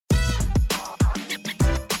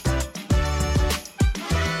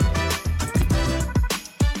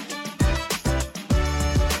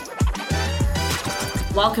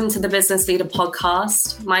Welcome to the Business Leader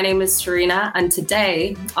podcast. My name is Serena, and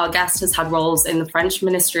today our guest has had roles in the French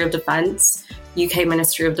Ministry of Defence, UK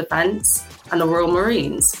Ministry of Defence, and the Royal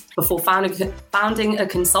Marines before founding a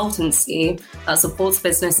consultancy that supports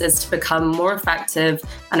businesses to become more effective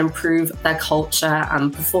and improve their culture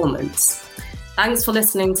and performance. Thanks for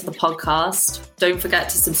listening to the podcast. Don't forget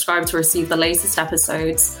to subscribe to receive the latest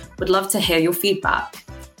episodes. Would love to hear your feedback.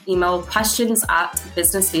 Email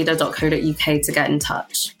questions@businessleader.co.uk to get in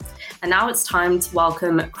touch. And now it's time to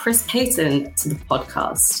welcome Chris Paton to the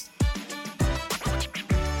podcast.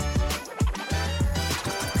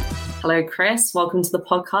 Hello, Chris. Welcome to the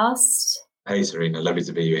podcast. Hey, Serena. Lovely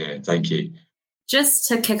to be here. Thank you. Just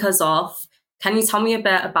to kick us off, can you tell me a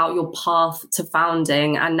bit about your path to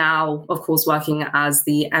founding and now, of course, working as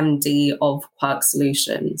the MD of Quirk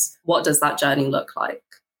Solutions? What does that journey look like?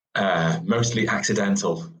 Mostly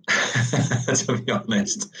accidental, to be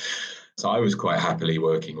honest. So I was quite happily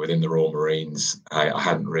working within the Royal Marines. I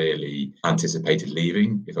hadn't really anticipated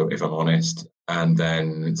leaving, if I'm honest. And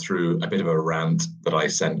then through a bit of a rant that I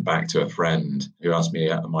sent back to a friend who asked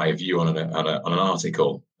me my view on an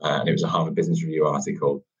article, and it was a Harvard Business Review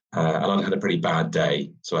article. And I'd had a pretty bad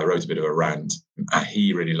day, so I wrote a bit of a rant.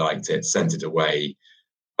 He really liked it, sent it away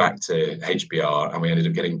back to HBR, and we ended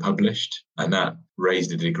up getting published. And that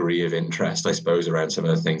raised a degree of interest, I suppose, around some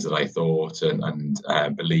of the things that I thought and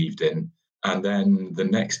believed in. And then the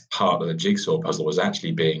next part of the jigsaw puzzle was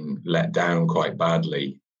actually being let down quite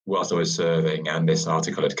badly whilst I was serving, and this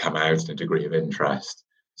article had come out in a degree of interest.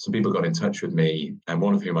 Some people got in touch with me, and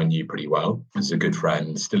one of whom I knew pretty well, was a good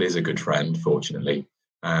friend, still is a good friend, fortunately,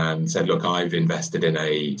 and said, look, I've invested in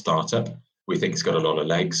a startup. We think it's got a lot of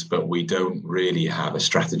legs, but we don't really have a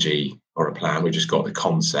strategy or a plan. We just got the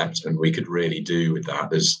concept, and we could really do with that.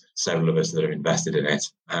 There's several of us that are invested in it,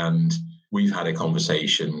 and we've had a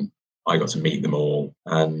conversation. I got to meet them all,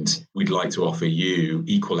 and we'd like to offer you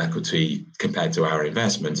equal equity compared to our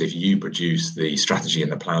investment if you produce the strategy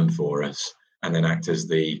and the plan for us, and then act as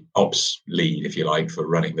the ops lead, if you like, for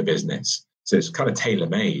running the business. So it's kind of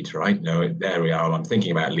tailor-made, right? You know, there we are. I'm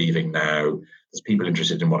thinking about leaving now. There's people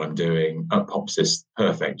interested in what I'm doing. Up pops this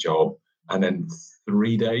perfect job. And then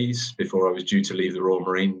 3 days before I was due to leave the Royal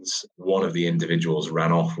Marines, one of the individuals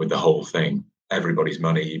ran off with the whole thing. Everybody's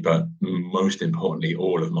money, but most importantly,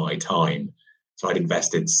 all of my time. So I'd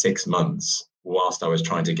invested 6 months whilst I was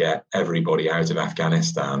trying to get everybody out of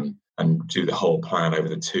Afghanistan and do the whole plan over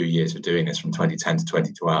the 2 years for doing this from 2010 to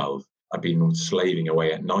 2012. I've been slaving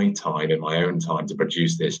away at night time in my own time to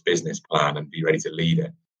produce this business plan and be ready to lead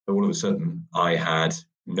it. All of a sudden, I had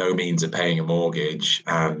no means of paying a mortgage,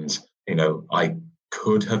 and I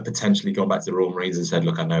could have potentially gone back to the Royal Marines and said,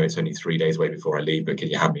 look, I know it's only 3 days away before I leave, but can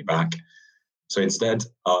you have me back? So instead,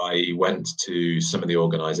 I went to some of the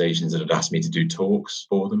organisations that had asked me to do talks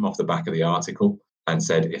for them off the back of the article and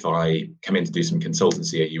said, if I come in to do some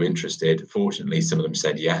consultancy, are you interested? Fortunately, some of them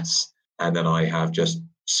said yes. And then I have just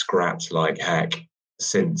scrapped like heck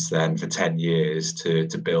since then for 10 years to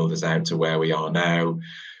build us out to where we are now.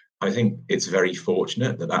 I think it's very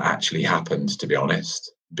fortunate that actually happened, to be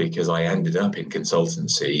honest, because I ended up in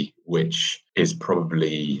consultancy, which is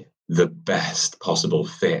probably the best possible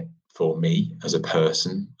fit for me as a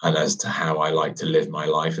person and as to how I like to live my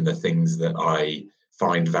life and the things that I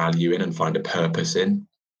find value in and find a purpose in.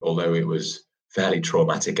 Although it was fairly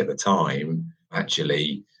traumatic at the time,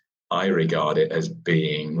 actually, I regard it as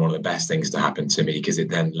being one of the best things to happen to me because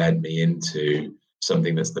it then led me into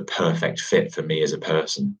something that's the perfect fit for me as a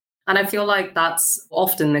person. And I feel like that's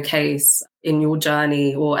often the case in your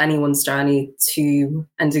journey or anyone's journey to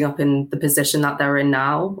ending up in the position that they're in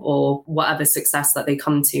now or whatever success that they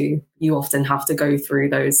come to. You often have to go through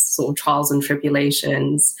those sort of trials and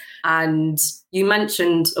tribulations. And you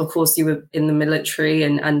mentioned, of course, you were in the military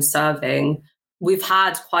and serving. We've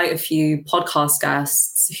had quite a few podcast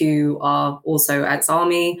guests who are also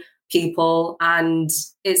ex-army people, and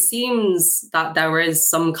it seems that there is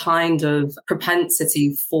some kind of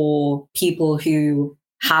propensity for people who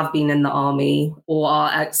have been in the army or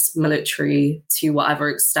are ex-military to whatever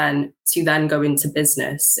extent to then go into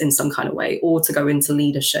business in some kind of way or to go into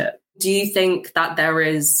leadership. Do you think that there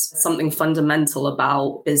is something fundamental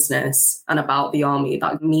about business and about the army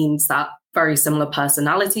that means that very similar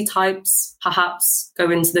personality types perhaps go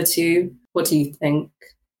into the two? What do you think?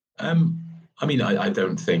 I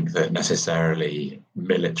don't think that necessarily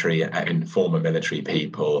military and former military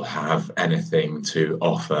people have anything to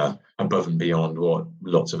offer above and beyond what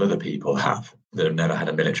lots of other people have that have never had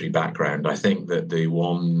a military background. I think that the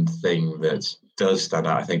one thing that does stand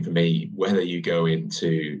out, I think for me, whether you go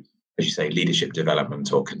into, as you say, leadership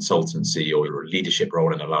development or consultancy or a leadership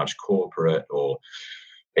role in a large corporate or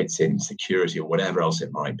it's in security or whatever else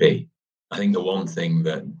it might be. I think the one thing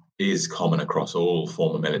that is common across all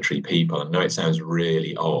former military people, and I know it sounds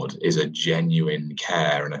really odd, is a genuine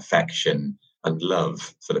care and affection and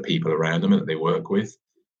love for the people around them that they work with.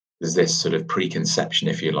 There's this sort of preconception,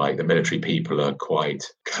 if you like, the military people are quite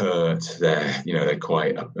curt. They're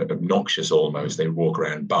quite obnoxious almost. They walk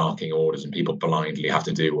around barking orders, and people blindly have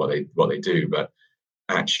to do what they do. But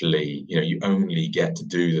actually, you only get to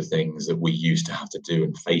do the things that we used to have to do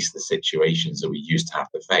and face the situations that we used to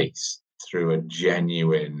have to face through a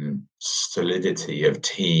genuine solidity of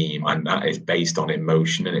team, and that is based on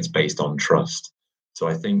emotion and it's based on trust. So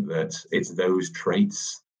I think that it's those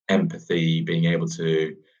traits, empathy, being able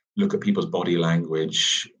to look at people's body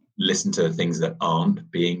language, listen to the things that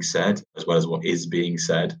aren't being said, as well as what is being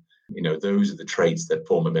said. Those are the traits that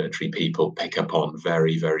former military people pick up on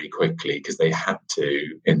very, very quickly because they had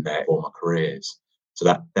to in their former careers. So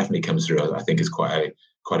that definitely comes through, I think, is quite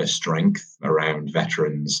a strength around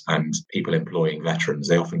veterans and people employing veterans.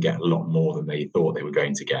 They often get a lot more than they thought they were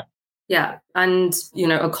going to get. Yeah. And,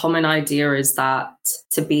 a common idea is that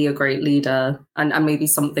to be a great leader, and maybe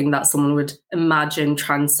something that someone would imagine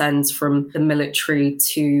transcends from the military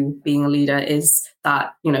to being a leader, is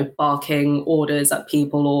that, barking orders at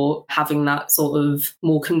people or having that sort of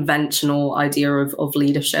more conventional idea of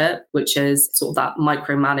leadership, which is sort of that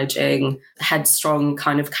micromanaging, headstrong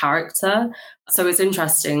kind of character. So it's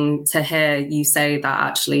interesting to hear you say that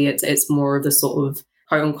actually it's more of the sort of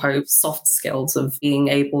quote unquote soft skills of being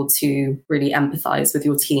able to really empathize with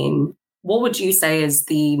your team. What would you say is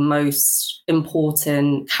the most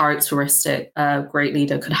important characteristic a great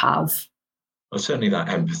leader could have? Well, certainly that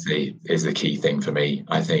empathy is the key thing for me.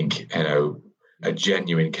 I think, a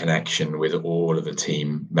genuine connection with all of the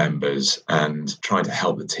team members and trying to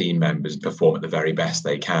help the team members perform at the very best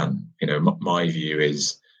they can. My view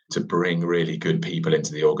is to bring really good people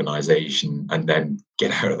into the organization and then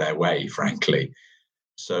get out of their way, frankly.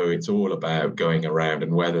 So it's all about going around,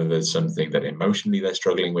 and whether there's something that emotionally they're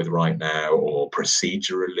struggling with right now, or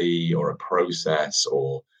procedurally, or a process,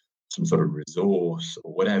 or some sort of resource,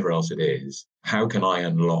 or whatever else it is, how can I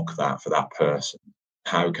unlock that for that person?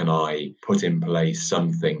 How can I put in place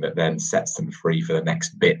something that then sets them free for the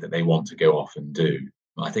next bit that they want to go off and do?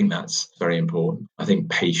 I think that's very important. I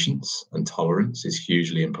think patience and tolerance is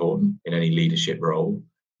hugely important in any leadership role.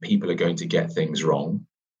 People are going to get things wrong,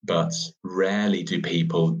 but rarely do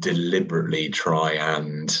people deliberately try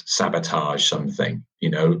and sabotage something.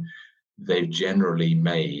 They've generally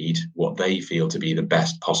made what they feel to be the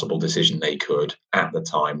best possible decision they could at the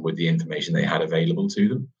time with the information they had available to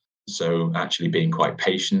them. So actually being quite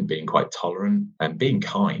patient, being quite tolerant, and being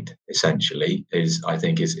kind, essentially, I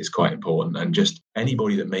think is quite important. And just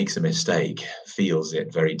anybody that makes a mistake feels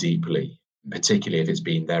it very deeply, particularly if it's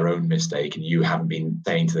been their own mistake and you haven't been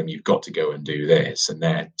saying to them, you've got to go and do this. And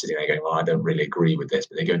they're sitting there going, well, I don't really agree with this,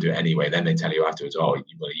 but they go and do it anyway. Then they tell you afterwards, oh,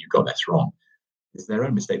 you got this wrong. It's their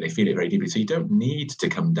own mistake. They feel it very deeply. So you don't need to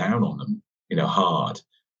come down on them, hard,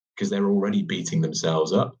 because they're already beating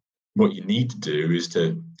themselves up. What you need to do is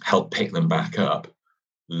to help pick them back up,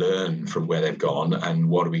 learn from where they've gone, and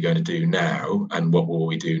what are we going to do now, and what will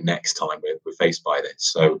we do next time we're faced by this.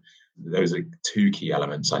 So those are two key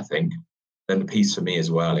elements, I think. Then the piece for me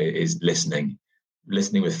as well is listening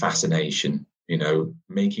with fascination,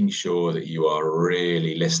 making sure that you are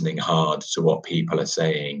really listening hard to what people are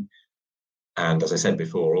saying. And as I said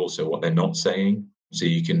before, also what they're not saying. So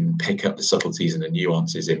you can pick up the subtleties and the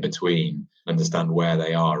nuances in between, understand where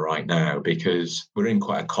they are right now, because we're in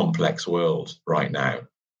quite a complex world right now.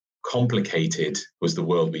 Complicated was the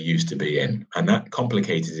world we used to be in. And that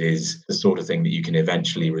complicated is the sort of thing that you can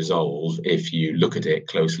eventually resolve if you look at it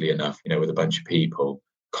closely enough, with a bunch of people.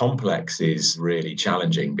 Complex is really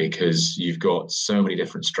challenging because you've got so many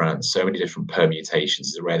different strands, so many different permutations.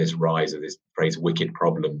 This is where this rise of this phrase wicked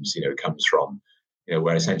problems, comes from.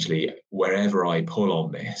 Where essentially wherever I pull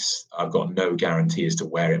on this, I've got no guarantee as to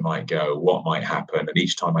where it might go, what might happen. And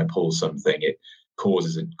each time I pull something, it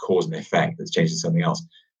causes an effect that's changing something else.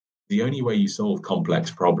 The only way you solve complex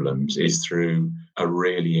problems is through a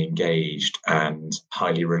really engaged and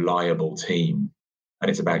highly reliable team. And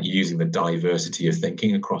it's about using the diversity of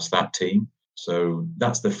thinking across that team. So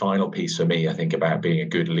that's the final piece for me, I think, about being a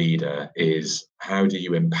good leader is how do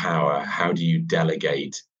you empower? How do you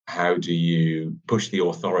delegate? How do you push the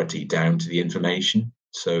authority down to the information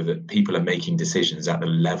so that people are making decisions at the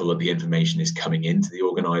level that the information is coming into the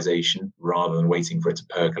organization rather than waiting for it to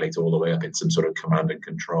percolate all the way up in some sort of command and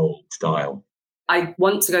control style? I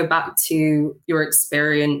want to go back to your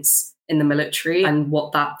experience in the military and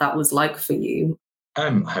what that was like for you.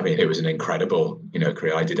 It was an incredible,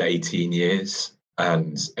 career. I did 18 years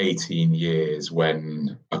and 18 years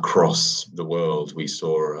when across the world we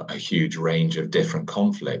saw a huge range of different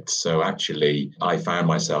conflicts. So actually, I found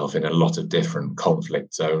myself in a lot of different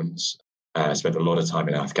conflict zones. I spent a lot of time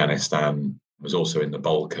in Afghanistan, was also in the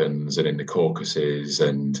Balkans and in the Caucasus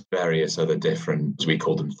and various other different, as we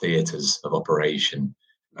call them, theatres of operation,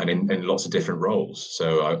 and in lots of different roles.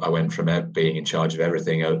 So I went from being in charge of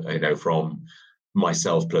everything, from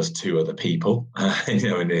myself plus two other people,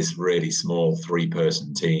 in this really small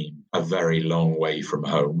 3-person team, a very long way from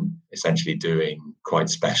home, essentially doing quite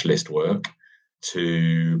specialist work,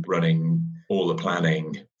 to running all the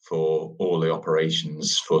planning for all the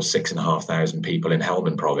operations for 6,500 people in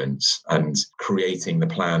Helmand province, and creating the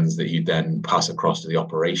plans that you then pass across to the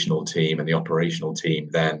operational team, and the operational team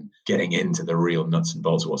then getting into the real nuts and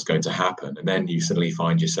bolts of what's going to happen. And then you suddenly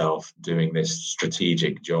find yourself doing this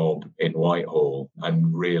strategic job in Whitehall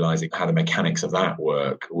and realizing how the mechanics of that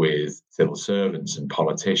work with civil servants and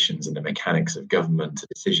politicians, and the mechanics of government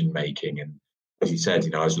decision making. And as you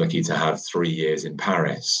said, I was lucky to have 3 years in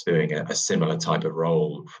Paris doing a similar type of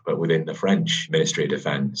role, but within the French Ministry of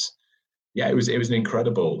Defense. Yeah, it was an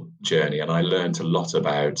incredible journey, and I learned a lot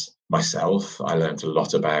about myself. I learned a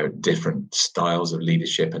lot about different styles of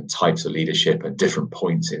leadership and types of leadership at different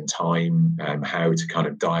points in time, how to kind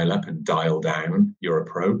of dial up and dial down your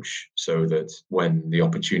approach so that when the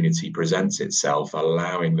opportunity presents itself,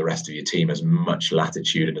 allowing the rest of your team as much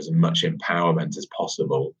latitude and as much empowerment as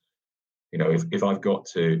possible. If I've got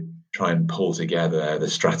to try and pull together the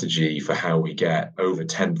strategy for how we get over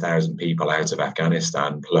 10,000 people out of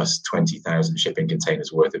Afghanistan plus 20,000 shipping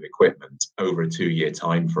containers worth of equipment over a 2-year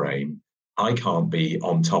time frame, I can't be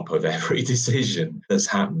on top of every decision that's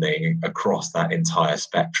happening across that entire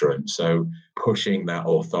spectrum. So pushing that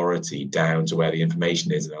authority down to where the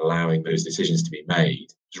information is and allowing those decisions to be made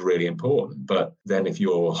is really important. But then if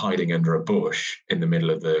you're hiding under a bush in the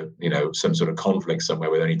middle of some sort of conflict somewhere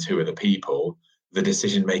with only 2 other people, the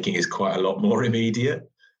decision making is quite a lot more immediate.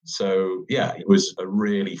 So yeah, it was a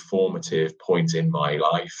really formative point in my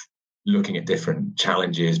life, looking at different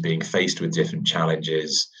challenges, being faced with different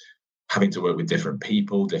challenges, having to work with different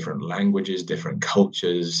people, different languages, different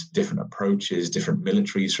cultures, different approaches, different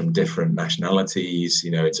militaries from different nationalities,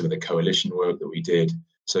 in some of the coalition work that we did.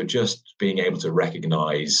 So just being able to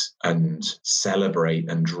recognize and celebrate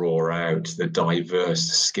and draw out the diverse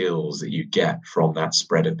skills that you get from that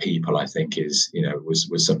spread of people, I think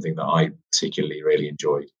was something that I particularly really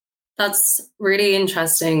enjoyed. That's really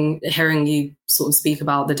interesting hearing you sort of speak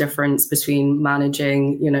about the difference between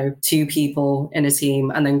managing, 2 people in a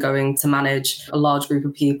team and then going to manage a large group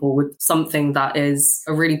of people with something that is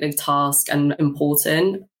a really big task and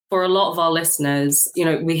important. For a lot of our listeners,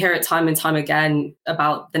 we hear it time and time again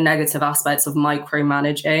about the negative aspects of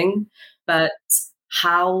micromanaging, but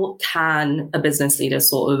how can a business leader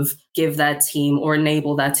sort of give their team or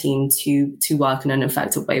enable their team to work in an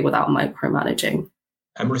effective way without micromanaging?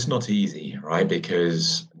 And it's not easy, right?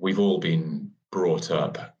 Because we've all been brought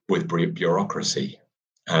up with bureaucracy,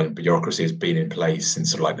 and bureaucracy has been in place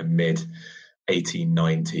since sort of like the mid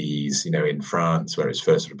 1890s, in France, where it's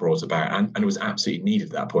first sort of brought about. And it was absolutely needed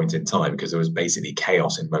at that point in time because there was basically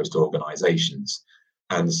chaos in most organizations.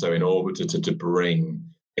 And so in order to bring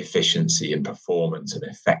efficiency and performance and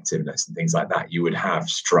effectiveness and things like that, you would have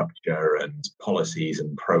structure and policies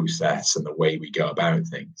and process and the way we go about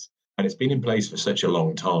things. And it's been in place for such a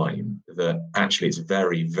long time that actually it's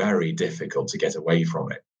very, very difficult to get away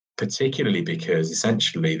from it, particularly because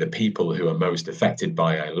essentially the people who are most affected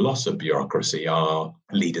by a loss of bureaucracy are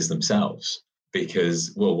leaders themselves.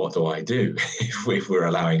 Because, well, what do I do if we're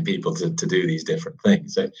allowing people to do these different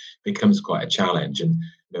things? So it becomes quite a challenge. And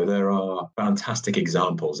there are fantastic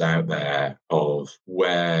examples out there of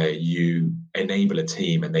where you enable a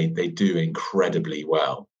team and they do incredibly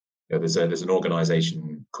well. There's an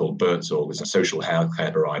organization called Buurtzorg, it's a social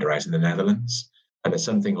healthcare provider out in the Netherlands. And there's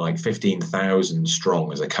something like 15,000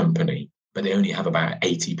 strong as a company, but they only have about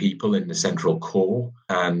 80 people in the central core.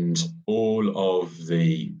 And all of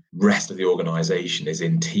the rest of the organization is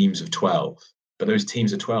in teams of 12. But those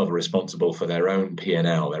teams of 12 are responsible for their own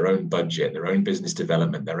P&L, their own budget, their own business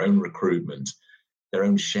development, their own recruitment, their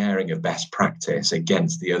own sharing of best practice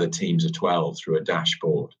against the other teams of 12 through a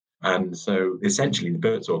dashboard. And so essentially the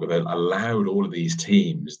Buurtzorg have allowed all of these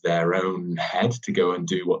teams their own head to go and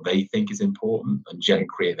do what they think is important and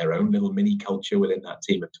create their own little mini culture within that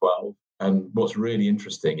team of 12. And what's really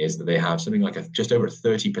interesting is that they have something like just over a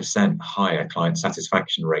 30% higher client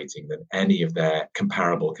satisfaction rating than any of their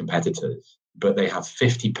comparable competitors. But they have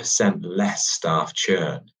 50% less staff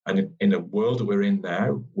churn. And in a world that we're in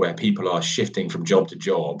now, where people are shifting from job to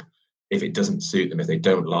job, if it doesn't suit them, if they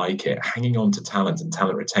don't like it, hanging on to talent and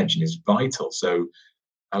talent retention is vital. So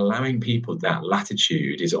allowing people that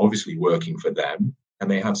latitude is obviously working for them. And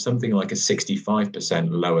they have something like a 65%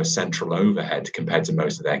 lower central overhead compared to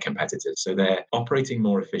most of their competitors. So they're operating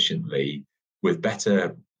more efficiently with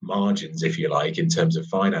better margins, if you like, in terms of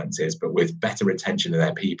finances, but with better retention of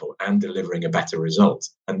their people and delivering a better result.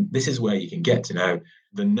 And this is where you can get to now.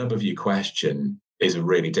 The nub of your question is a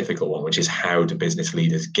really difficult one, which is how do business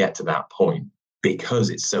leaders get to that point? Because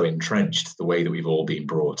it's so entrenched, the way that we've all been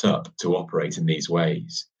brought up to operate in these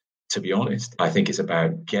ways. To be honest, I think it's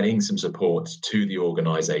about getting some support to the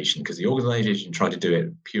organization, because the organization trying to do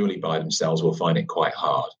it purely by themselves will find it quite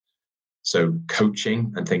hard. So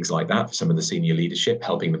coaching and things like that for some of the senior leadership,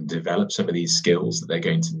 helping them develop some of these skills that they're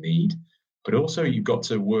going to need. But also you've got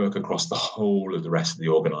to work across the whole of the rest of the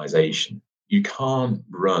organization. You can't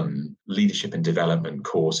run leadership and development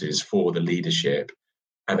courses for the leadership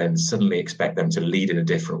and then suddenly expect them to lead in a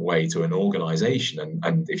different way to an organization.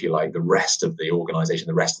 And if you like, the rest of the organization,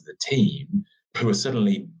 the rest of the team, who are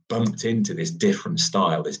suddenly bumped into this different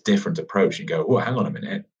style, this different approach, and go, oh, hang on a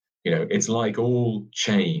minute. It's like all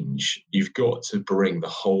change. You've got to bring the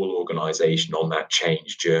whole organization on that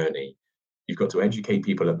change journey. You've got to educate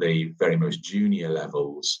people at the very most junior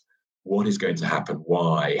levels. What is going to happen?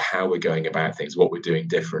 Why? How we're going about things? What we're doing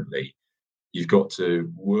differently? You've got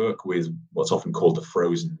to work with what's often called the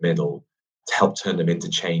frozen middle to help turn them into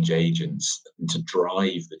change agents and to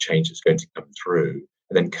drive the change that's going to come through.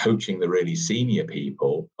 And then coaching the really senior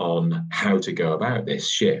people on how to go about this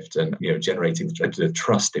shift and, generating the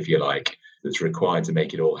trust, if you like, that's required to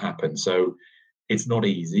make it all happen. So it's not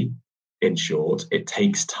easy. In short, it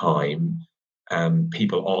takes time, and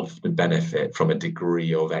people often benefit from a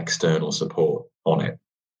degree of external support on it.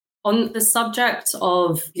 On the subject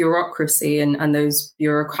of bureaucracy and those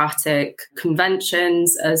bureaucratic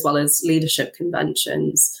conventions, as well as leadership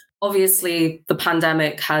conventions, obviously the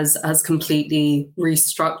pandemic has completely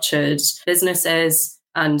restructured businesses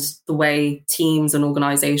and the way teams and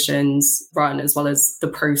organizations run, as well as the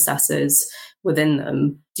processes within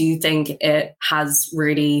them. Do you think it has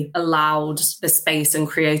really allowed the space and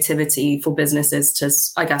creativity for businesses to,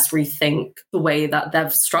 I guess, rethink the way that they're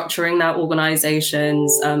structuring their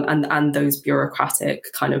organizations and those bureaucratic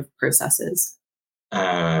kind of processes?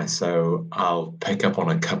 So I'll pick up on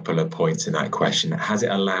a couple of points in that question. Has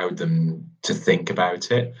it allowed them to think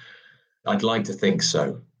about it? I'd like to think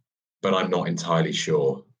so, but I'm not entirely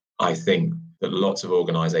sure. I think that lots of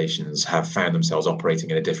organizations have found themselves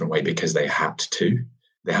operating in a different way because they had to.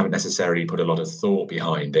 They haven't necessarily put a lot of thought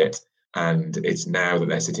behind it. And it's now that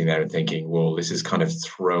they're sitting there and thinking, well, this has kind of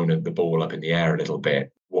thrown the ball up in the air a little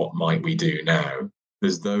bit. What might we do now?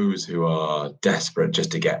 There's those who are desperate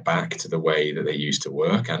just to get back to the way that they used to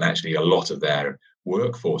work. And actually, a lot of their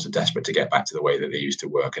workforce are desperate to get back to the way that they used to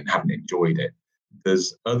work and haven't enjoyed it.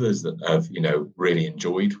 There's others that have, really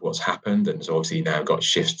enjoyed what's happened, and so obviously now got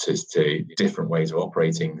shifts to different ways of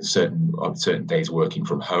operating. Certain days working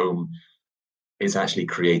from home. It's actually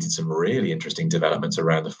created some really interesting developments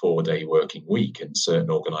around the 4-day working week, and certain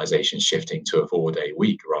organizations shifting to a 4-day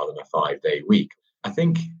week rather than a 5-day week. I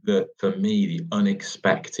think that for me, the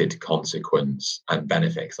unexpected consequence and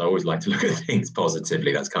benefits, I always like to look at things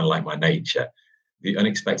positively. That's kind of like my nature. The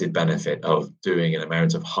unexpected benefit of doing an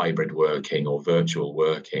amount of hybrid working or virtual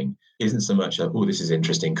working isn't so much like, oh, this is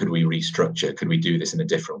interesting. Could we restructure? Could we do this in a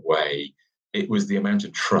different way? It was the amount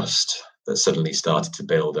of trust that suddenly started to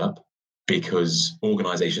build up, because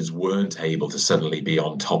organizations weren't able to suddenly be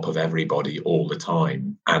on top of everybody all the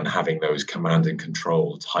time and having those command and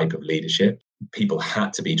control type of leadership. People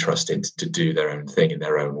had to be trusted to do their own thing in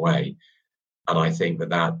their own way. And I think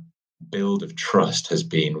that build of trust has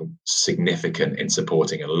been significant in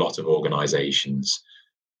supporting a lot of organizations.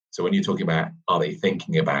 So when you're talking about, are they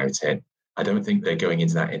thinking about it? I don't think they're going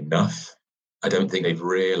into that enough. I don't think they've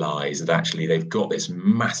realized that actually they've got this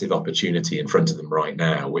massive opportunity in front of them right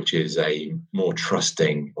now, which is a more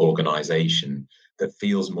trusting organization that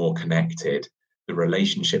feels more connected. The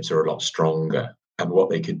relationships are a lot stronger. And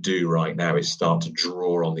what they could do right now is start to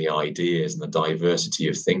draw on the ideas and the diversity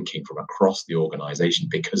of thinking from across the organization,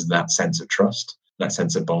 because of that sense of trust, that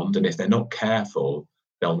sense of bond. And if they're not careful,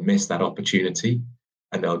 they'll miss that opportunity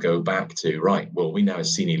and they'll go back to, right, well, we now as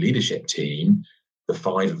a senior leadership team, the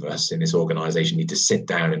 5 of us in this organization need to sit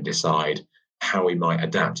down and decide how we might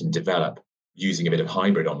adapt and develop using a bit of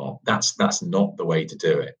hybrid or not. That's not the way to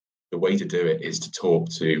do it. The way to do it is to talk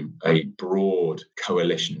to a broad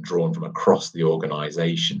coalition drawn from across the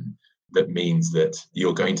organization. That means that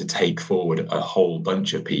you're going to take forward a whole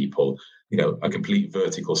bunch of people, a complete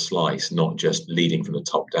vertical slice, not just leading from the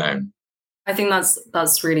top down. I think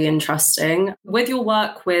that's really interesting. With your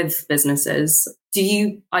work with businesses, do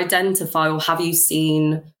you identify or have you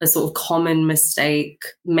seen a sort of common mistake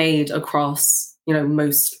made across,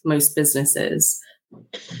 most businesses?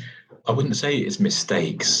 I wouldn't say it's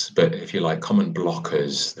mistakes, but if you like, common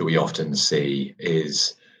blockers that we often see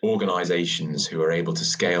is organizations who are able to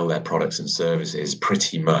scale their products and services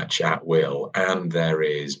pretty much at will, and there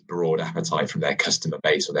is broad appetite from their customer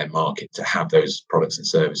base or their market to have those products and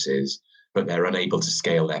services, but they're unable to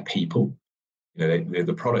scale their people.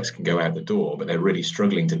 The products can go out the door, but they're really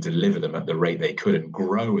struggling to deliver them at the rate they could and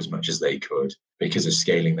grow as much as they could because of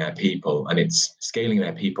scaling their people. And it's scaling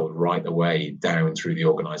their people right the way down through the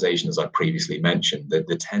organization, as I previously mentioned.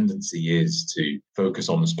 The tendency is to focus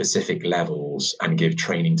on specific levels and give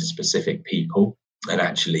training to specific people. And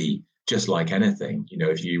actually, just like anything,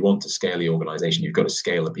 if you want to scale the organization, you've got to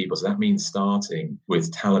scale the people. So that means starting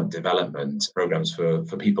with talent development programs for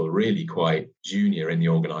people really quite junior in the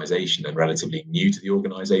organization and relatively new to the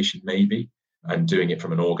organization, maybe, and doing it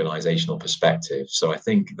from an organizational perspective. So I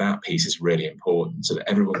think that piece is really important so that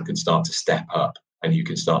everyone can start to step up and you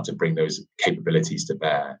can start to bring those capabilities to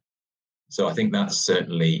bear. So I think that's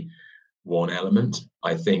certainly one element.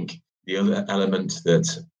 I think the other element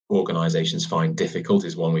that organizations find difficult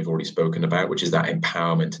is one we've already spoken about, which is that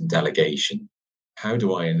empowerment and delegation. How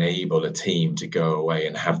do I enable a team to go away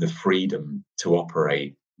and have the freedom to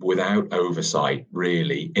operate without oversight,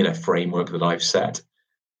 really, in a framework that I've set?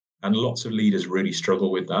 And lots of leaders really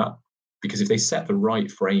struggle with that, because if they set the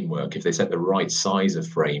right framework, if they set the right size of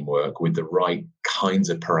framework with the right kinds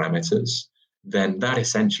of parameters, then that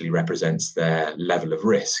essentially represents their level of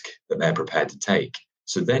risk that they're prepared to take.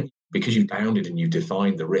 So then, because you've bounded and you've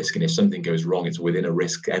defined the risk, and if something goes wrong, it's within a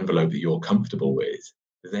risk envelope that you're comfortable with,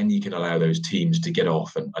 then you can allow those teams to get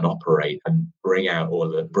off and operate and bring out all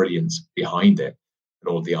the brilliance behind it and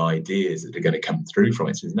all the ideas that are going to come through from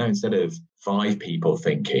it. So now, instead of 5 people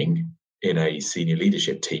thinking in a senior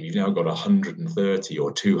leadership team, you've now got 130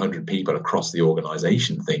 or 200 people across the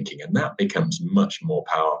organization thinking, and that becomes much more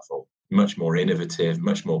powerful, much more innovative,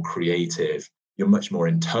 much more creative. You're much more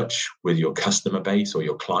in touch with your customer base or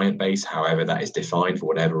your client base, however that is defined for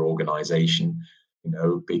whatever organization,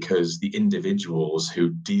 because the individuals who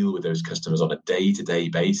deal with those customers on a day-to-day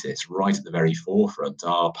basis, right at the very forefront,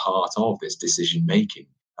 are part of this decision-making,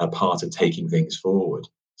 are part of taking things forward.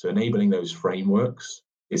 So enabling those frameworks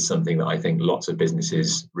is something that I think lots of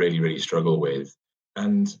businesses really, really struggle with.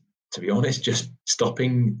 And to be honest, just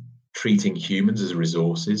stopping treating humans as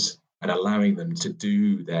resources and allowing them to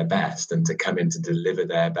do their best and to come in to deliver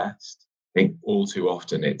their best. I think all too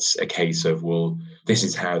often it's a case of, well, this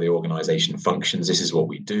is how the organization functions. This is what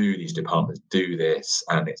we do. These departments do this.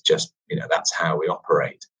 And it's just, that's how we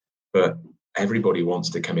operate. But everybody wants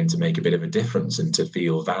to come in to make a bit of a difference and to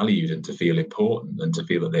feel valued and to feel important and to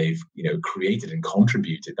feel that they've, created and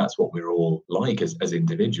contributed. That's what we're all like as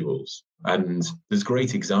individuals. And there's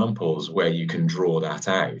great examples where you can draw that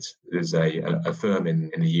out. There's a firm in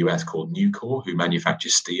the US called Nucor who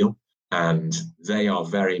manufactures steel, and they are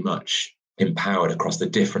very much empowered across the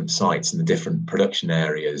different sites and the different production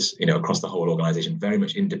areas, across the whole organization, very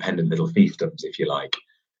much independent little fiefdoms, if you like.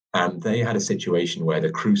 And they had a situation where the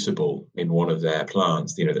crucible in one of their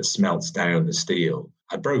plants, that smelts down the steel,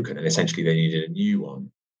 had broken, and essentially they needed a new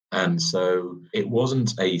one. And so it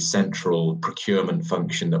wasn't a central procurement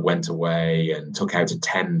function that went away and took out a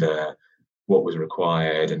tender what was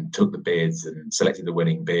required and took the bids and selected the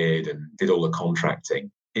winning bid and did all the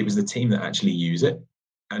contracting. It was the team that actually used it.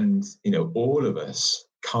 And, all of us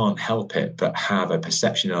can't help it but have a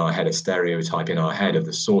perception in our head, a stereotype in our head of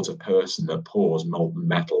the sort of person that pours molten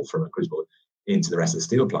metal from a crucible into the rest of the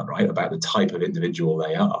steel plant, right? About the type of individual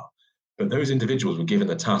they are. But those individuals were given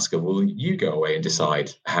the task of, well, you go away and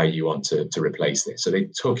decide how you want to replace this. So they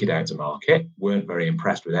took it out to market, weren't very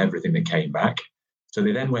impressed with everything that came back. So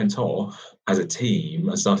they then went off as a team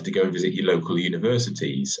and started to go and visit your local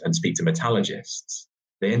universities and speak to metallurgists.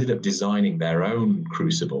 They ended up designing their own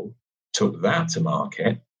crucible, took that to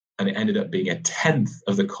market, and it ended up being 1/10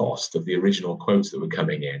 of the cost of the original quotes that were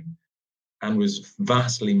coming in, and was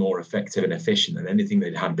vastly more effective and efficient than anything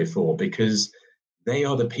they'd had before, because they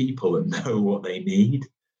are the people that know what they need.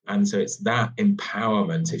 And so it's that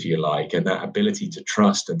empowerment, if you like, and that ability to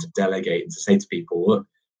trust and to delegate and to say to people, look,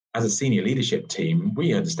 as a senior leadership team,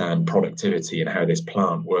 we understand productivity and how this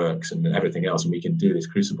plant works and everything else, and we can do this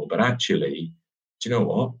crucible. But actually, do you know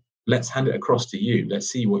what? Let's hand it across to you.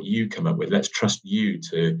 Let's see what you come up with. Let's trust you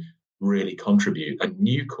to really contribute. And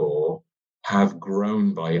Nucor have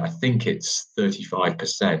grown by, I think it's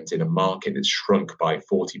 35% in a market that's shrunk by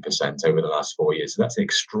 40% over the last 4 years. So that's an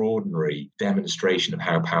extraordinary demonstration of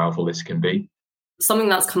how powerful this can be. Something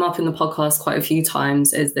that's come up in the podcast quite a few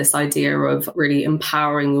times is this idea of really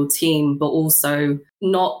empowering your team, but also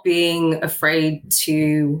not being afraid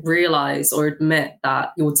to realize or admit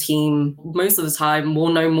that your team most of the time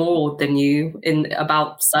will know more than you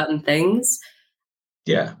about certain things.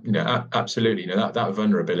 Yeah, absolutely. That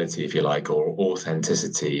vulnerability, if you like, or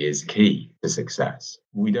authenticity is key to success.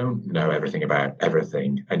 We don't know everything about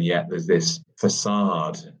everything. And yet there's this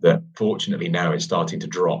facade that fortunately now is starting to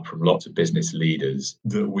drop from lots of business leaders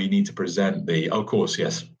that we need to present of course,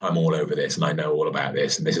 yes, I'm all over this and I know all about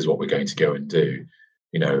this and this is what we're going to go and do.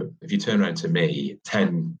 If you turn around to me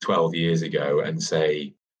 10, 12 years ago and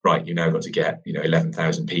say, right, you now got to get,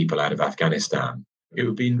 11,000 people out of Afghanistan, it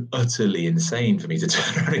would be utterly insane for me to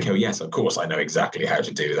turn around and go, yes, of course, I know exactly how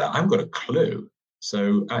to do that. I haven't got a clue.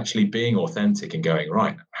 So actually being authentic and going,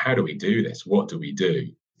 right, how do we do this? What do we do?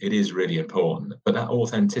 It is really important. But that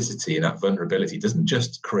authenticity and that vulnerability doesn't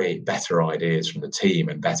just create better ideas from the team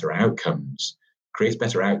and better outcomes. It creates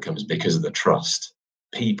better outcomes because of the trust.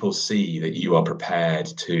 People see that you are prepared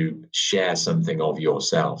to share something of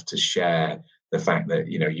yourself, to share the fact that,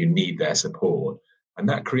 you need their support. And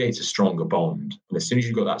that creates a stronger bond. And as soon as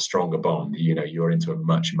you've got that stronger bond, you're into a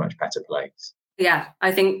much, much better place. Yeah,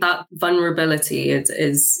 I think that vulnerability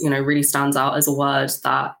is really stands out as a word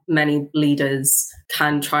that many leaders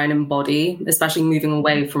can try and embody, especially moving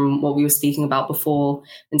away from what we were speaking about before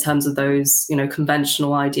in terms of those,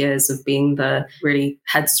 conventional ideas of being the really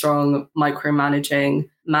headstrong, micromanaging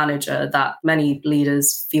manager that many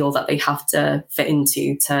leaders feel that they have to fit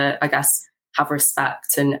into to, I guess, have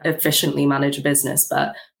respect and efficiently manage a business,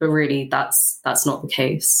 but really that's not the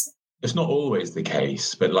case. It's not always the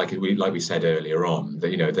case, but like we said earlier on,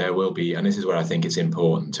 that there will be, and this is where I think it's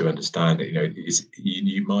important to understand that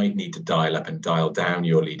you might need to dial up and dial down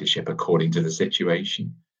your leadership according to the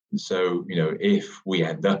situation. So if we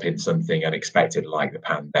end up in something unexpected like the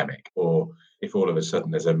pandemic, or if all of a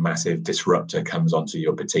sudden there's a massive disruptor comes onto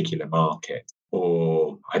your particular market,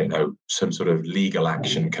 or I don't know, some sort of legal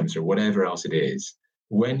action comes through, whatever else it is,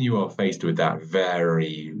 when you are faced with that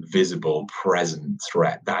very visible, present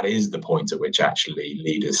threat, that is the point at which actually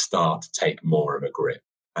leaders start to take more of a grip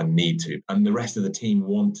and need to. And the rest of the team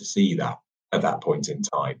want to see that at that point in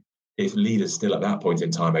time. If leaders still at that point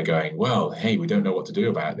in time are going, well, hey, we don't know what to do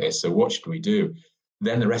about this, so what should we do?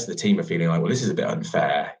 Then the rest of the team are feeling like, well, this is a bit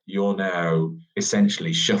unfair. You're now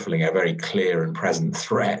essentially shuffling a very clear and present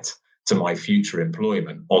threat to my future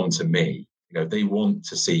employment onto me. They want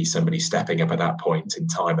to see somebody stepping up at that point in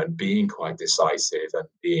time and being quite decisive and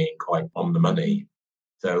being quite on the money.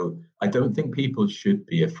 So I don't think people should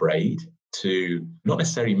be afraid to not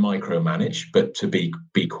necessarily micromanage, but to be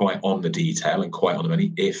quite on the detail and quite on the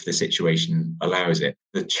money if the situation allows it.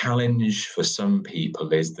 The challenge for some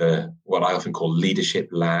people is what I often call leadership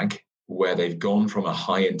lag, where they've gone from a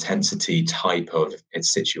high intensity type of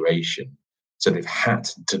situation. So they've had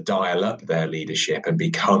to dial up their leadership and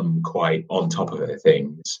become quite on top of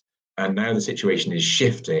things. And now the situation is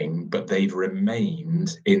shifting, but they've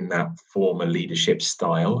remained in that former leadership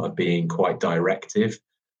style of being quite directive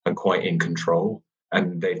and quite in control.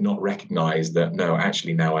 And they've not recognized that, no,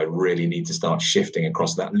 actually now I really need to start shifting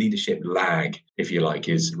across. That leadership lag, if you like,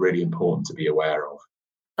 is really important to be aware of.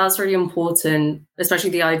 That's really important,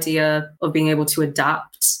 especially the idea of being able to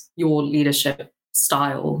adapt your leadership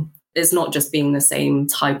style. It's not just being the same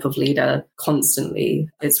type of leader constantly.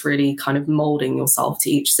 It's really kind of molding yourself to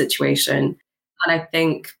each situation. And I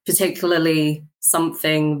think particularly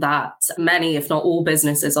something that many, if not all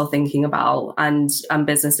businesses are thinking about and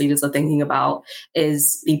business leaders are thinking about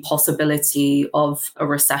is the possibility of a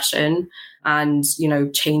recession and,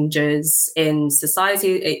 changes in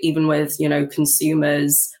society, even with,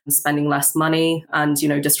 consumers spending less money and,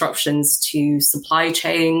 disruptions to supply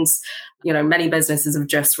chains. Many businesses have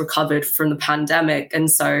just recovered from the pandemic. And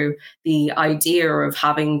so the idea of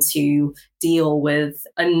having to deal with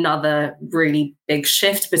another really big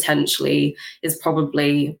shift potentially is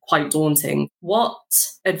probably quite daunting. What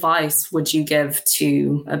advice would you give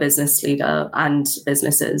to a business leader and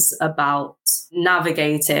businesses about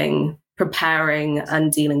navigating, preparing,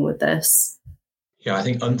 and dealing with this? Yeah, I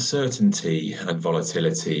think uncertainty and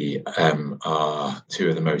volatility are two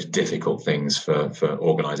of the most difficult things for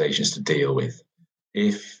organizations to deal with.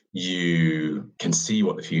 If you can see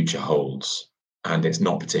what the future holds and it's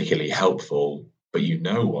not particularly helpful, but you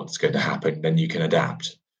know what's going to happen, then you can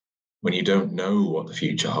adapt. When you don't know what the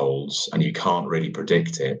future holds and you can't really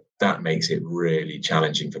predict it, that makes it really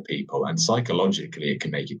challenging for people. And psychologically, it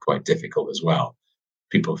can make it quite difficult as well.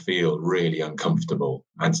 People feel really uncomfortable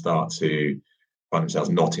and start to find themselves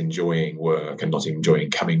not enjoying work and not enjoying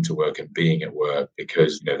coming to work and being at work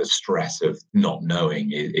because the stress of not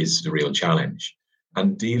knowing is the real challenge.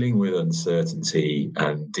 And dealing with uncertainty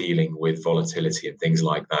and dealing with volatility and things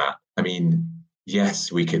like that. I mean,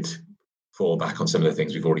 yes, we could fall back on some of the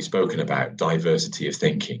things we've already spoken about, diversity of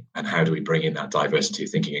thinking, and how do we bring in that diversity of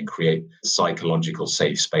thinking and create a psychological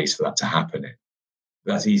safe space for that to happen in.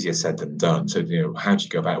 That's easier said than done. So, how do you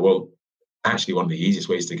go about it? Well, actually, one of the easiest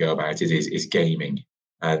ways to go about it is gaming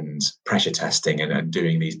and pressure testing and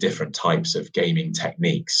doing these different types of gaming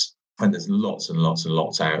techniques. And there's lots and lots and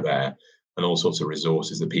lots out there and all sorts of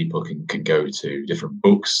resources that people can go to, different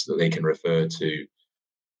books that they can refer to.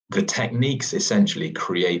 The techniques essentially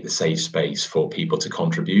create the safe space for people to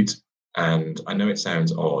contribute. And I know it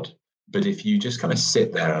sounds odd, but if you just kind of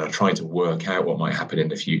sit there and are trying to work out what might happen in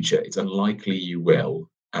the future, it's unlikely you will.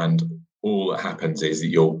 And all that happens is that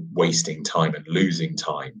you're wasting time and losing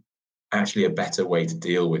time. Actually, a better way to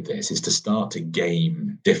deal with this is to start to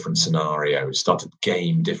game different scenarios, start to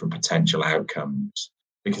game different potential outcomes,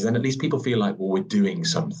 because then at least people feel like, well, we're doing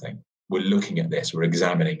something. We're looking at this, we're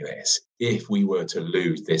examining this. If we were to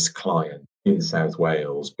lose this client in South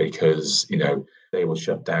Wales because, they will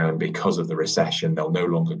shut down because of the recession, they'll no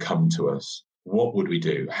longer come to us. What would we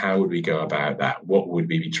do? How would we go about that? What would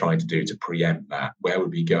we be trying to do to preempt that? Where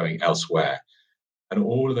would we be going elsewhere? And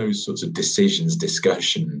all of those sorts of decisions,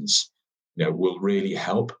 discussions, will really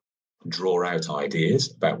help draw out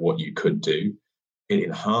ideas about what you could do. It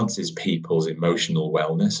enhances people's emotional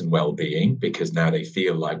wellness and well-being because now they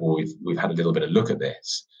feel like, well, we've had a little bit of look at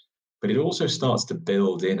this. But it also starts to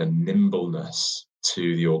build in a nimbleness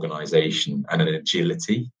to the organization and an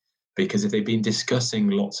agility, because if they've been discussing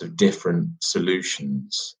lots of different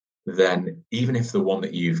solutions, then even if the one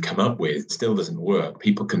that you've come up with still doesn't work,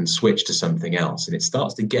 people can switch to something else. And it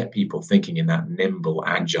starts to get people thinking in that nimble,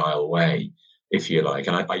 agile way, if you like.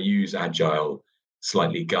 And I use agile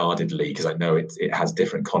slightly guardedly because I know it has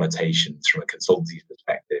different connotations from a consultancy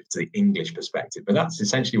perspective to the English perspective. But that's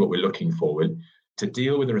essentially what we're looking for. To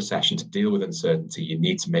deal with a recession, to deal with uncertainty, you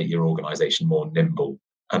need to make your organization more nimble.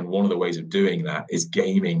 And one of the ways of doing that is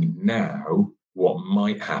gaming now what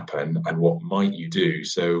might happen and what might you do.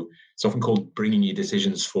 So it's often called bringing your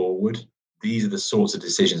decisions forward. These are the sorts of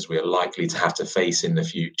decisions we are likely to have to face in the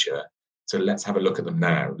future. So let's have a look at them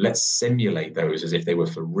now. Let's simulate those as if they were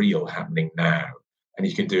for real happening now. And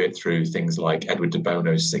you can do it through things like Edward de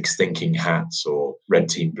Bono's 6 Thinking Hats or Red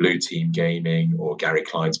Team, Blue Team gaming or Gary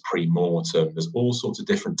Klein's pre-mortem. There's all sorts of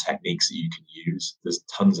different techniques that you can use. There's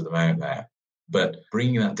tons of them out there. But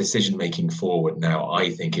bringing that decision-making forward now,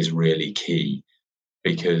 I think, is really key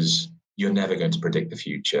because you're never going to predict the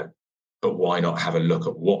future. But why not have a look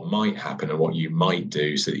at what might happen and what you might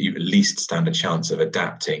do so that you at least stand a chance of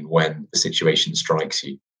adapting when the situation strikes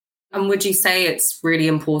you? And would you say it's really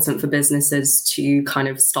important for businesses to kind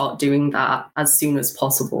of start doing that as soon as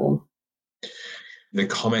possible? The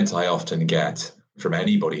comment I often get from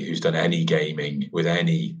anybody who's done any gaming with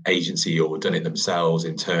any agency or done it themselves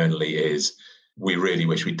internally is, we really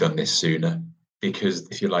wish we'd done this sooner. Because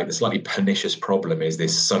if you like, the slightly pernicious problem is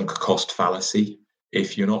this sunk cost fallacy.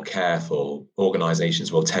 If you're not careful,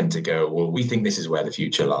 organizations will tend to go, well, we think this is where the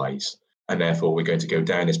future lies. And therefore, we're going to go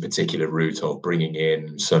down this particular route of bringing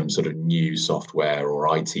in some sort of new software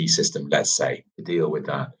or IT system, let's say, to deal with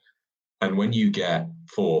that. And when you get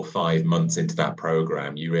 4 or 5 months into that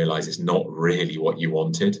program, you realize it's not really what you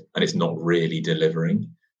wanted and it's not really delivering.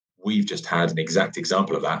 We've just had an exact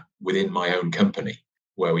example of that within my own company,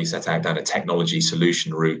 where we set out down a technology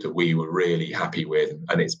solution route that we were really happy with,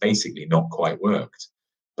 and it's basically not quite worked.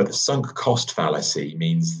 But the sunk cost fallacy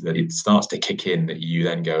means that it starts to kick in, that you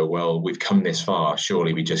then go, well, we've come this far,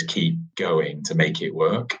 surely we just keep going to make it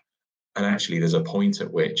work. And actually, there's a point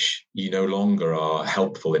at which you no longer are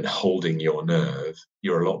helpful in holding your nerve.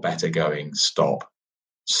 You're a lot better going, stop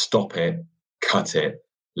it, cut it,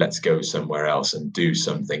 let's go somewhere else and do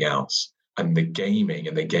something else. And the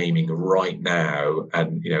gaming right now,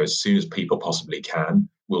 and as soon as people possibly can,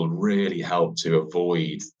 will really help to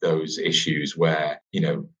avoid those issues where,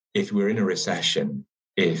 if we're in a recession,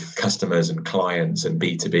 if customers and clients and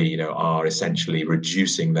B2B, are essentially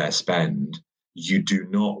reducing their spend, you do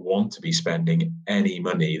not want to be spending any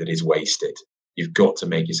money that is wasted. You've got to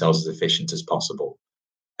make yourselves as efficient as possible.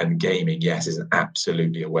 And gaming, yes, is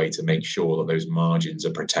absolutely a way to make sure that those margins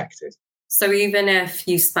are protected. So even if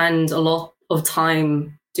you spend a lot of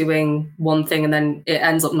time doing one thing and then it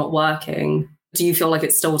ends up not working, Do you feel like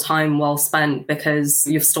it's still time well spent because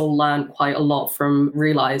you've still learned quite a lot from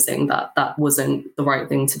realizing that that wasn't the right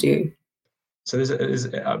thing to do? So there's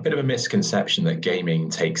a bit of a misconception that gaming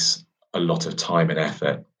takes a lot of time and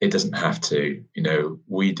effort. It doesn't have to.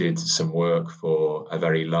 We did some work for a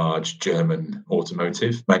very large German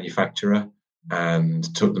automotive manufacturer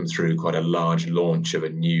and took them through quite a large launch of a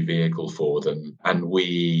new vehicle for them. And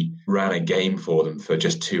we ran a game for them for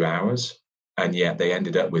just 2 hours. And yet they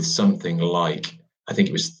ended up with something like, I think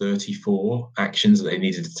it was 34 actions that they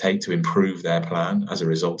needed to take to improve their plan as a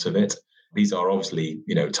result of it. These are obviously,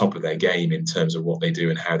 top of their game in terms of what they do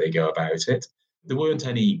and how they go about it. There weren't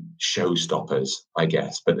any showstoppers, I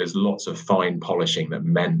guess, but there's lots of fine polishing that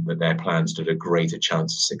meant that their plan stood a greater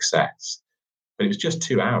chance of success. But it was just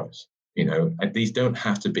 2 hours. And these don't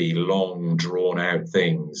have to be long, drawn-out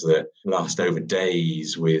things that last over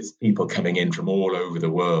days with people coming in from all over the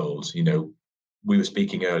world. We were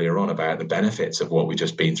speaking earlier on about the benefits of what we've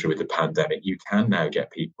just been through with the pandemic. You can now get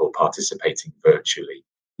people participating virtually.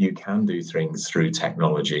 You can do things through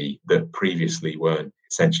technology that previously weren't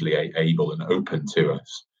essentially able and open to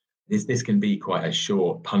us. This can be quite a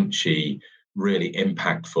short, punchy, really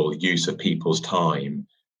impactful use of people's time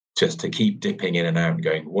just to keep dipping in and out and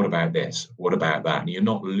going, what about this? What about that? And you're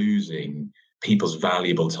not losing people's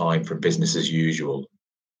valuable time from business as usual.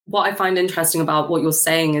 What I find interesting about what you're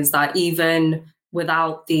saying is that even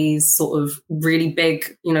without these sort of really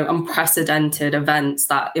big, unprecedented events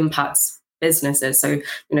that impacts businesses, so,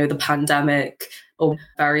 the pandemic or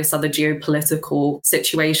various other geopolitical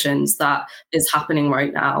situations that is happening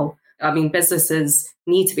right now, I mean, businesses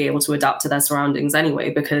need to be able to adapt to their surroundings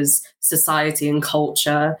anyway, because society and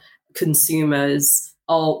culture, consumers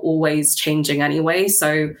are always changing anyway.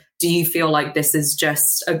 So do you feel like this is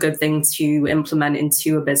just a good thing to implement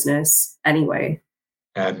into a business anyway?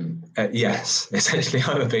 Yes, essentially,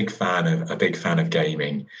 I'm a big fan of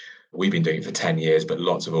gaming. We've been doing it for 10 years, but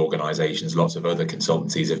lots of organizations, lots of other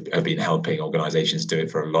consultancies have been helping organizations do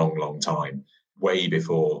it for a long, long time, way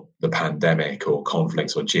before the pandemic or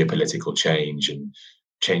conflicts or geopolitical change and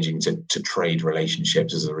changing to trade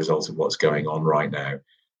relationships as a result of what's going on right now.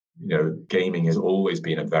 Gaming has always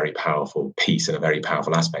been a very powerful piece and a very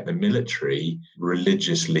powerful aspect. The military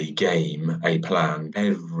religiously game a plan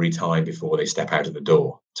every time before they step out of the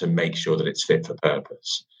door to make sure that it's fit for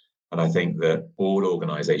purpose. And I think that all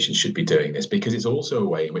organizations should be doing this because it's also a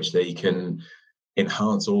way in which they can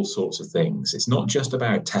enhance all sorts of things. It's not just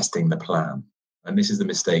about testing the plan. And this is the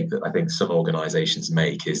mistake that I think some organizations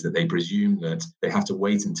make, is that they presume that they have to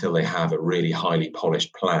wait until they have a really highly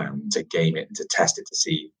polished plan to game it and to test it to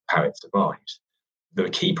see how it survives. The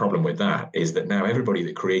key problem with that is that now everybody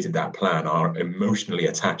that created that plan are emotionally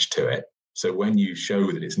attached to it. So when you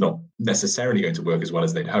show that it's not necessarily going to work as well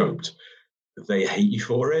as they'd hoped, they hate you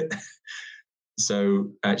for it. So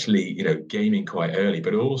actually, gaming quite early,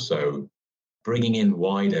 but also bringing in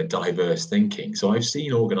wider, diverse thinking. So I've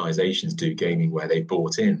seen organizations do gaming where they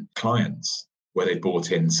brought in clients, where they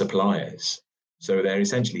brought in suppliers. So they're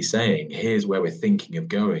essentially saying, here's where we're thinking of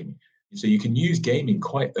going. So you can use gaming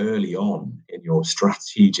quite early on in your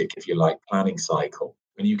strategic, if you like, planning cycle.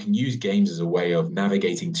 And you can use games as a way of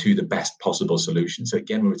navigating to the best possible solution. So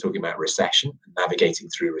again, when we're talking about recession, navigating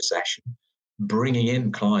through recession, bringing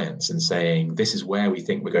in clients and saying, this is where we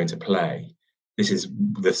think we're going to play. This is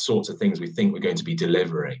the sorts of things we think we're going to be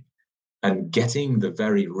delivering, and getting the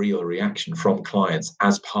very real reaction from clients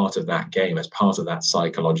as part of that game, as part of that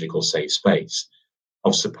psychological safe space,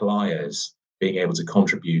 of suppliers being able to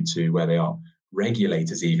contribute to where they are,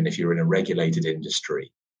 regulators, even if you're in a regulated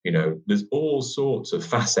industry. There's all sorts of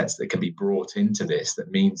facets that can be brought into this that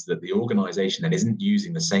means that the organization then isn't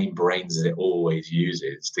using the same brains as it always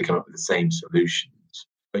uses to come up with the same solutions.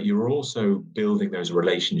 But you're also building those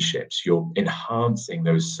relationships. You're enhancing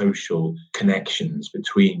those social connections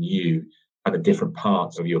between you and the different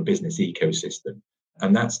parts of your business ecosystem.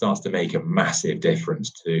 And that starts to make a massive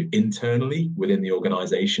difference to internally within the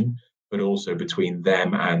organization, but also between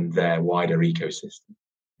them and their wider ecosystem.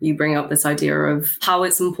 You bring up this idea of how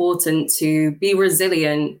it's important to be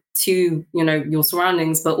resilient to, your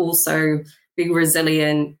surroundings, but also be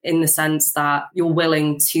resilient in the sense that you're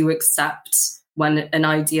willing to accept when an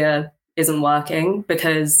idea isn't working,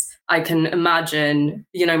 because I can imagine,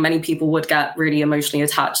 many people would get really emotionally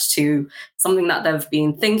attached to something that they've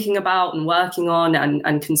been thinking about and working on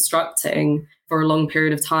and constructing for a long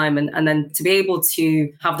period of time. And then to be able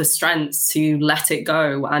to have the strength to let it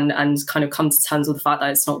go and kind of come to terms with the fact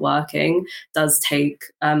that it's not working does take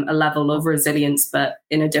a level of resilience, but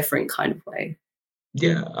in a different kind of way.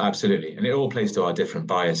 Yeah, absolutely. And it all plays to our different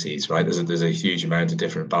biases, right? There's a huge amount of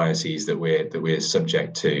different biases that we're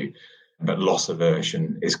subject to. But loss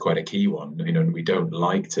aversion is quite a key one. We don't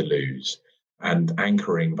like to lose. And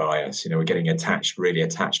anchoring bias, we're getting really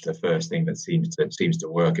attached to the first thing that seems to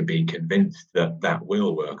work and being convinced that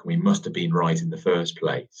will work. And we must have been right in the first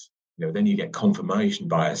place. Then you get confirmation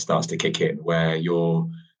bias starts to kick in, where you're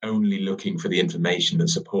only looking for the information that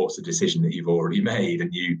supports the decision that you've already made,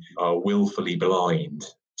 and you are willfully blind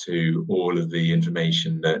to all of the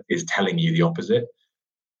information that is telling you the opposite.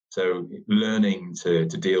 So learning to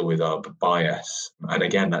deal with our bias, and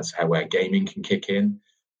again, that's where gaming can kick in,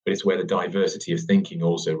 but it's where the diversity of thinking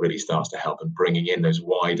also really starts to help, and bringing in those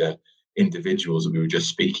wider individuals that we were just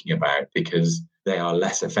speaking about, because they are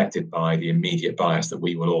less affected by the immediate bias that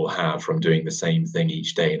we will all have from doing the same thing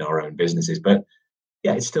each day in our own businesses. But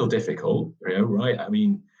yeah, it's still difficult, right? I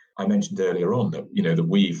mean, I mentioned earlier on that, that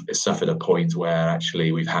we've suffered a point where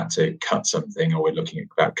actually we've had to cut something, or we're looking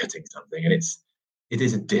about cutting something, and it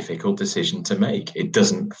is a difficult decision to make. It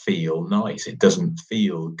doesn't feel nice. It doesn't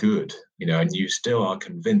feel good, and you still are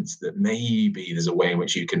convinced that maybe there's a way in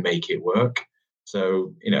which you can make it work.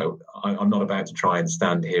 So, I'm not about to try and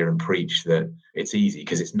stand here and preach that it's easy,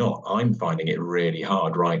 because it's not. I'm finding it really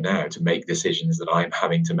hard right now to make decisions that I'm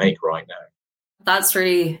having to make right now. That's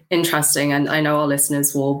really interesting. And I know our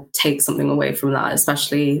listeners will take something away from that,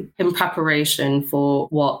 especially in preparation for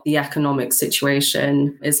what the economic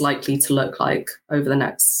situation is likely to look like over the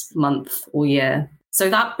next month or year. So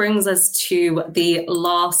that brings us to the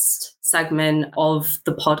last segment of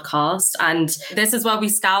the podcast. And this is where we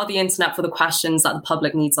scour the internet for the questions that the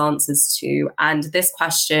public needs answers to. And this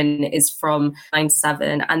question is from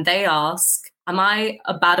 97, and they ask, am I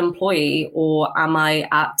a bad employee, or am I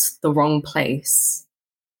at the wrong place?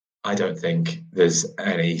 I don't think there's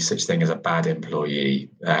any such thing as a bad employee,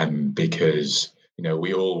 because,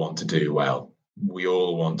 we all want to do well. We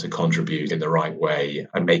all want to contribute in the right way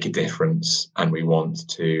and make a difference, and we want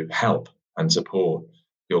to help and support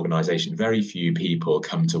the organisation. Very few people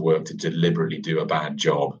come to work to deliberately do a bad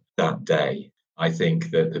job that day. I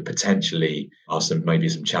think that there potentially are maybe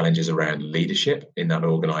some challenges around leadership in that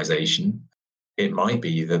organisation. It might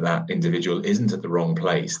be that individual isn't at the wrong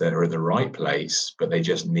place, they're at the right place, but they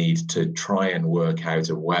just need to try and work out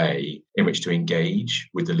a way in which to engage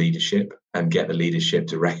with the leadership and get the leadership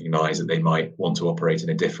to recognize that they might want to operate in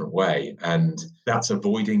a different way. And that's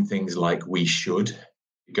avoiding things like we should,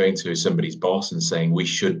 going to somebody's boss and saying we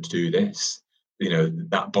should do this.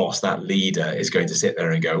 That boss, that leader is going to sit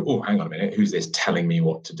there and go, oh, hang on a minute, who's this telling me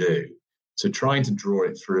what to do? So trying to draw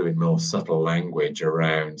it through in more subtle language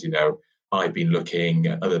around, I've been looking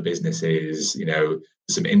at other businesses,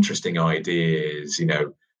 some interesting ideas,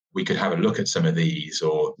 we could have a look at some of these,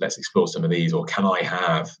 or let's explore some of these, or can I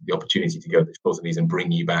have the opportunity to go and explore some of these and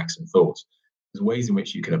bring you back some thoughts? There's ways in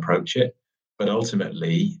which you can approach it. But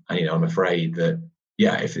ultimately, I'm afraid that,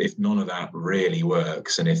 if none of that really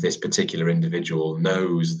works, and if this particular individual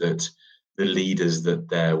knows that the leaders that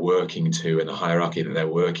they're working to and the hierarchy that they're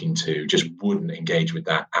working to just wouldn't engage with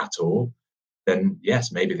that at all, then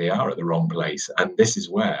yes, maybe they are at the wrong place. And this is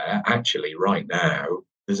where actually right now,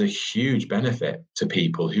 there's a huge benefit to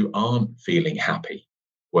people who aren't feeling happy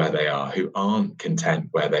where they are, who aren't content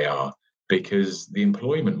where they are, because the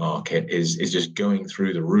employment market is just going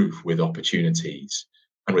through the roof with opportunities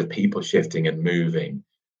and with people shifting and moving.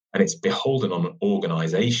 And it's beholden on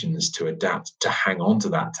organizations to adapt, to hang on to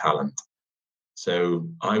that talent. So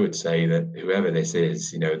I would say that whoever this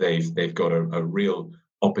is, they've got a real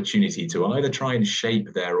opportunity to either try and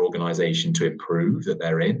shape their organization to improve that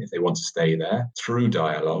they're in, if they want to stay there, through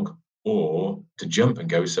dialogue, or to jump and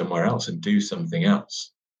go somewhere else and do something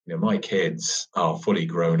else. My kids are fully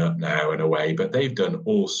grown up now in a way, but they've done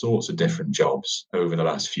all sorts of different jobs over the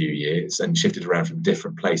last few years and shifted around from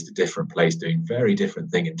different place to different place, doing very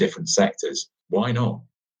different things in different sectors. Why not?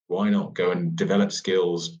 Why not go and develop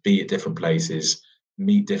skills, be at different places,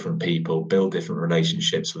 meet different people, build different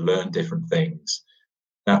relationships, learn different things?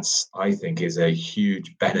 That's, I think, is a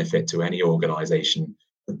huge benefit to any organization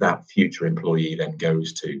that future employee then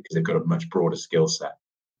goes to, because they've got a much broader skill set.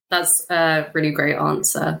 That's a really great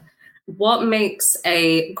answer. What makes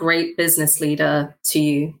a great business leader to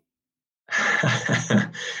you?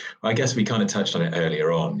 I guess we kind of touched on it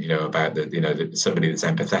earlier on, about somebody that's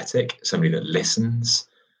empathetic, somebody that listens,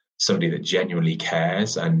 somebody that genuinely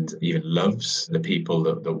cares and even loves the people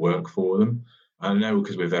that work for them. I know,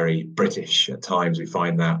 because we're very British at times, we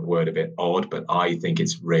find that word a bit odd, but I think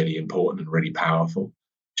it's really important and really powerful.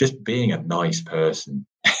 Just being a nice person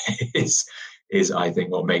is I think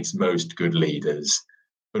what makes most good leaders,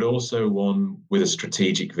 but also one with a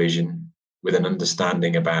strategic vision, with an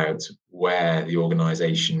understanding about where the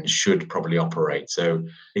organization should probably operate. So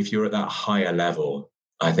if you're at that higher level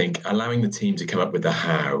I think allowing the team to come up with the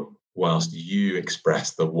how whilst you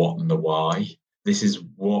express the what and the why. This is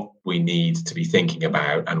what we need to be thinking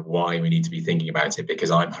about and why we need to be thinking about it, because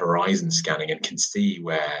I'm horizon scanning and can see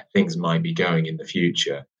where things might be going in the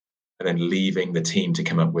future, and then leaving the team to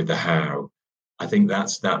come up with the how. I think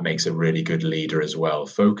that makes a really good leader as well,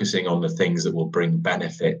 focusing on the things that will bring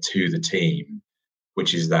benefit to the team,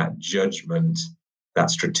 which is that judgment, that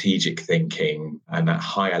strategic thinking, and that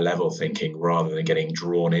higher level thinking, rather than getting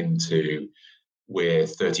drawn into, we're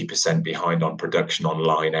 30% behind on production on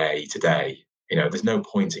line A today. There's no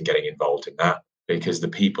point in getting involved in that, because the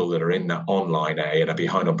people that are in that on line A and are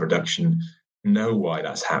behind on production know why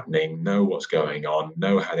that's happening, know what's going on,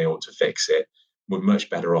 know how they ought to fix it. We're much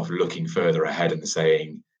better off looking further ahead and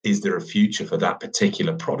saying, is there a future for that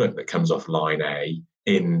particular product that comes off line A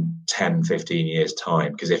in 10, 15 years'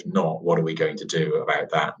 time? Because if not, what are we going to do about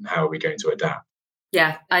that, and how are we going to adapt?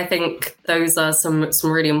 Yeah, I think those are some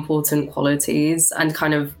really important qualities, and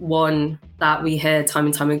kind of one that we hear time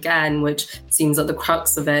and time again, which seems at the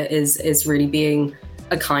crux of it, is really being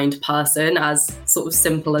a kind person. As sort of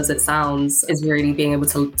simple as it sounds, is really being able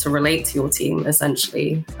to relate to your team,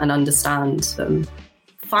 essentially, and understand them.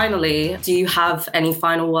 Finally, do you have any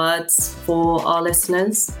final words for our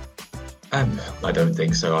listeners? I don't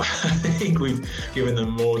think so. I think we've given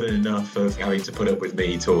them more than enough of having to put up with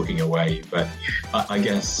me talking away. But I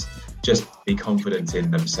guess just be confident in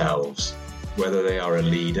themselves, whether they are a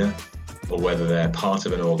leader or whether they're part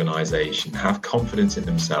of an organization. Have confidence in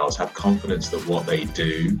themselves, have confidence that what they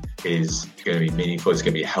do is going to be meaningful, it's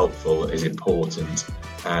going to be helpful, is important.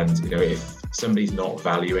 And, if somebody's not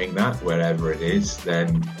valuing that, wherever it is,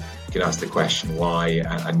 then you can ask the question why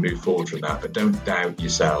and move forward from that. But don't doubt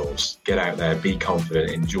yourselves. Get out there, be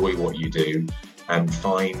confident, enjoy what you do, and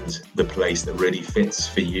find the place that really fits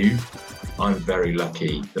for you. I'm very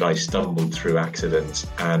lucky that I stumbled through accidents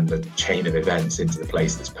and the chain of events into the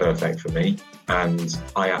place that's perfect for me. And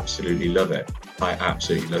I absolutely love it. I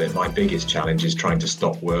absolutely love it. My biggest challenge is trying to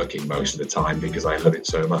stop working most of the time because I love it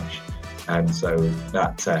so much. And so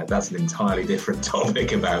that's an entirely different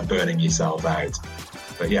topic about burning yourself out.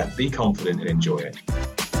 But yeah, be confident and enjoy it.